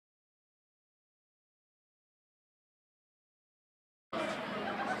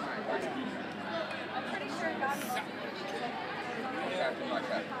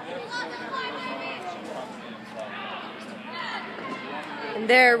And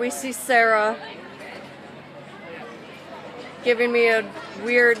there we see Sarah giving me a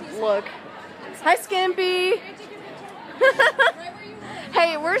weird look. Hi, Skimpy!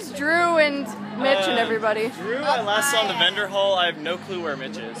 Hey, where's Drew and Mitch and everybody? Drew, I last saw in the vendor hall. I have no clue where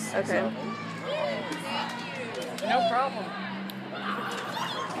Mitch is. Okay. So. No problem.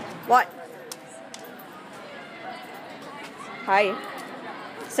 What? Hi.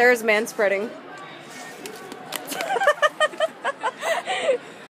 Sarah's manspreading.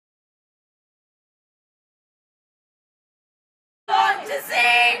 Want to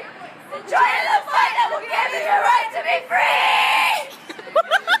see? Join in the fight that will give you your right to be free!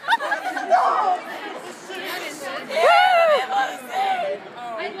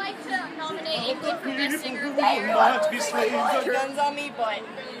 I'd like to nominate a kid for best singer of the year. Guns on me, but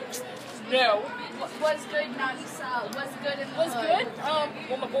no. Was good, Nagisa. Was good in the Was hood. good?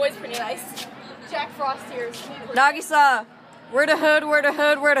 Well, my boy's pretty nice. Jack Frost here is sweet. Nagisa, where the hood, where the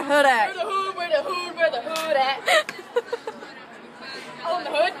hood, where the hood at? Where the hood, where the hood, where the hood at? Oh, in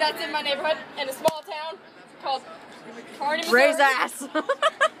the hood, that's in my neighborhood, in a small town called Kearney, Missouri. Raise ass. We'll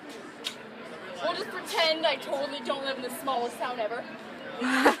just pretend I totally don't live in the smallest town ever. Do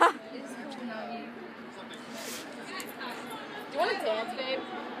you want to dance, babe?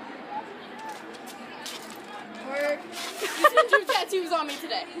 Twerk. You did 2 tattoos on me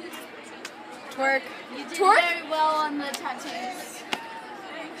today. Twerk. You did Twerk? very well on the tattoos.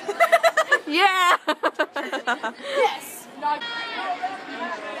 Yeah. Yes. Not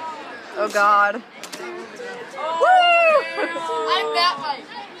Oh God. oh, I'm that like.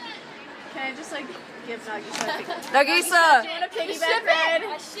 Can I just like give Nagisa a picture? Nagisa. Do you want a piggyback ride?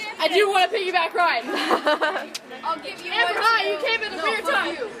 I do want a piggyback ride. I'll give you Amber, one hi, too. you came at a weird for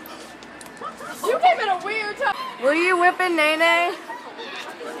time. you. You came at a weird time. Were you whipping Nene?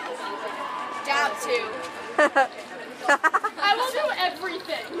 Dab too. I will do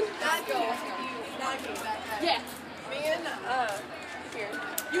everything. Let's go. Yeah. Me and Here.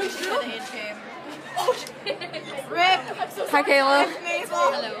 You and Drew? game. Oh shit. Rip. I'm so Hi, sorry. Kayla.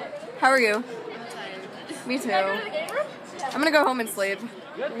 Hello. How are you? Me too. Can I go to the game room? I'm gonna go home and sleep.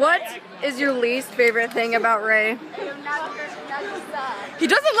 What is your least favorite thing about Ray? He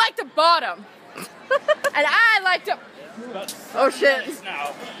doesn't like the bottom. And I like to. Oh shit.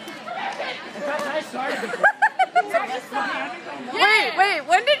 Wait,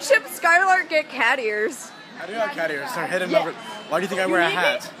 when did Chip Skylar get cat ears? I do have cat ears. They're hidden over. Why do you think I wear a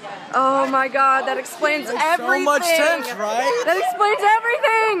hat? Oh my God, that explains everything. So much sense, right? That explains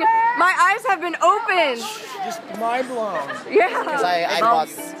everything. My eyes have been opened. Just mind blown. Yeah. I bought.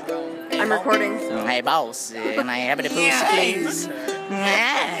 I'm recording. Hey boss, can I have the pussy please?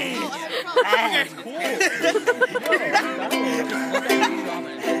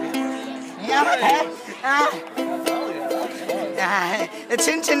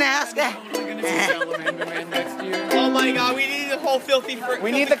 Attention, Oscar. Oh my God, we need the whole filthy.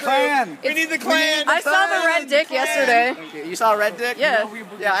 We need the clan. We need the clan. I saw the red dick yesterday. You saw a red dick? Yeah.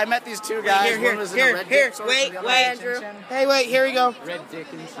 Yeah, I met these 2 guys. One was in a red dick sword, wait, the other wait. was in Andrew. chin-chin. Hey, wait, here we go.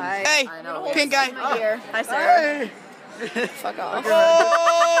 Hi. Hey, I know. pink guy. Hi, Sarah. Fuck off.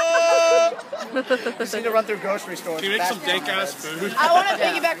 Just need to run through grocery stores. Can you make some dank ass food? I want a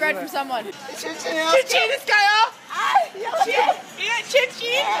piggyback ride from someone. Chin this guy off!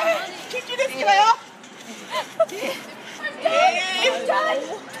 Chin this guy off! I'm done.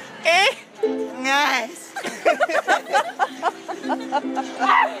 Nice.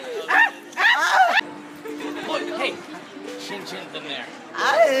 Look, hey, Chin's in there.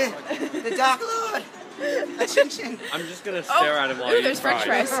 The Dark Lord. Chin. I'm just gonna stare at him while you There's french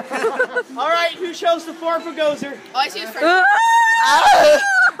fries. All right, who shows the form for Gozer? Oh, I see his french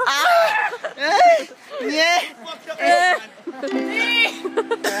Yeah.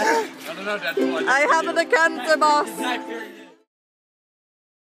 No, that's what I have the cancer, boss.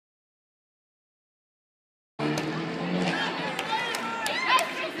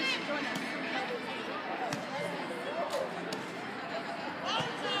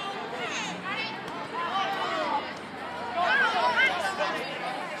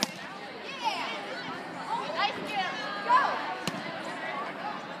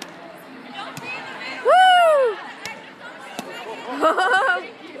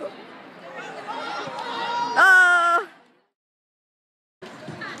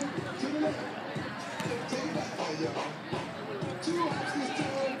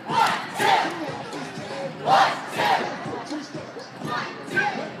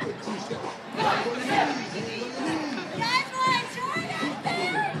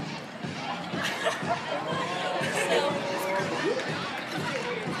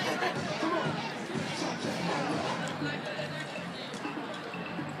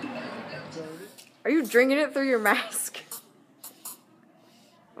 Are you drinking it through your mask?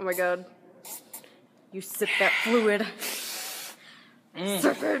 Oh my god. You sip that fluid.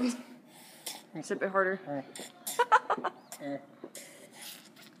 Sip it. Sip it harder.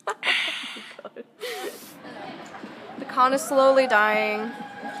 The con is slowly dying,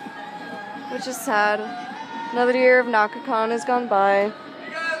 which is sad. Another year of Naka Kon has gone by. You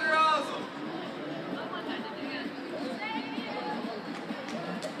guys are awesome.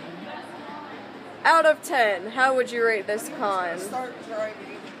 Out of 10, how would you rate this con? Start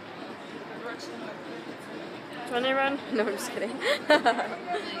driving. 20 run? No, I'm just kidding.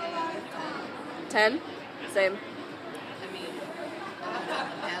 10? Same. I mean,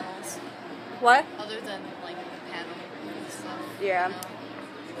 panels. What? Other than like panel and stuff. Yeah.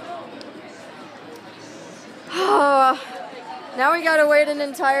 Now we gotta wait an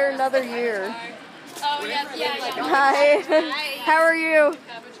entire another year. Oh, yeah. Hi. How are you?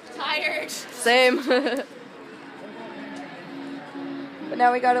 Tired. Same. But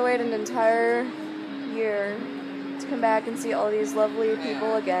now we gotta wait an entire year to come back and see all these lovely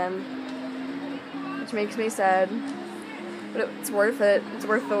people again. Which makes me sad. But it's worth it. It's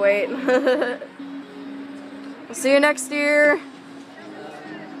worth the wait. We'll see you next year.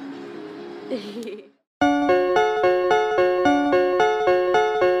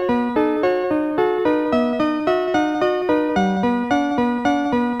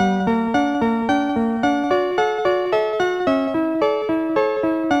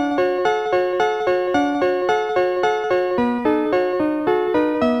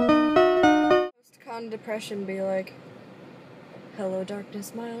 Post-con depression be like, hello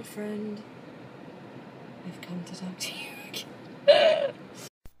darkness, my old friend. I've come to talk to you again.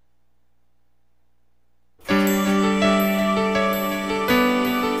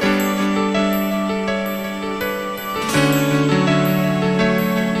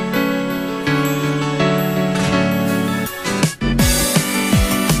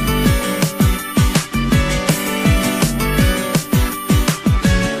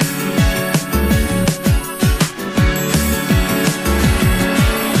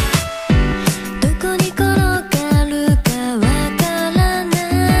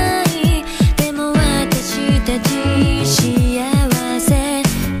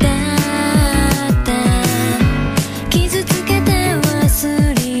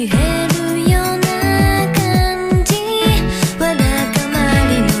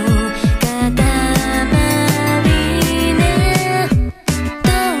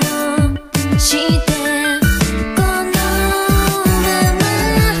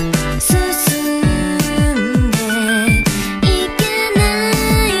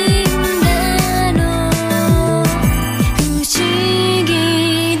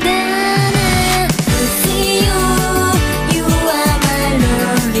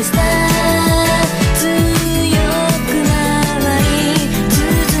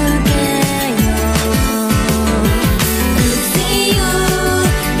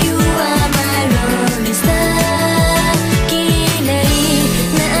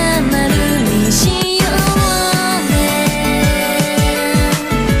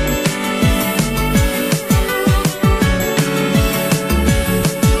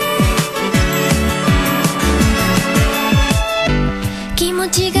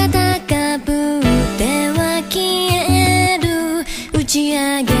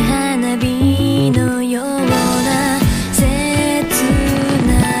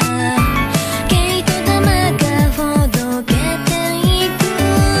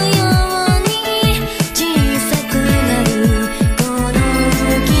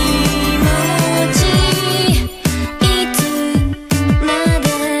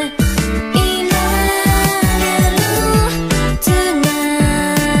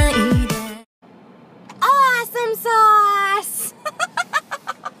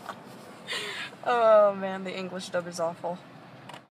 Oh man, the English dub is awful.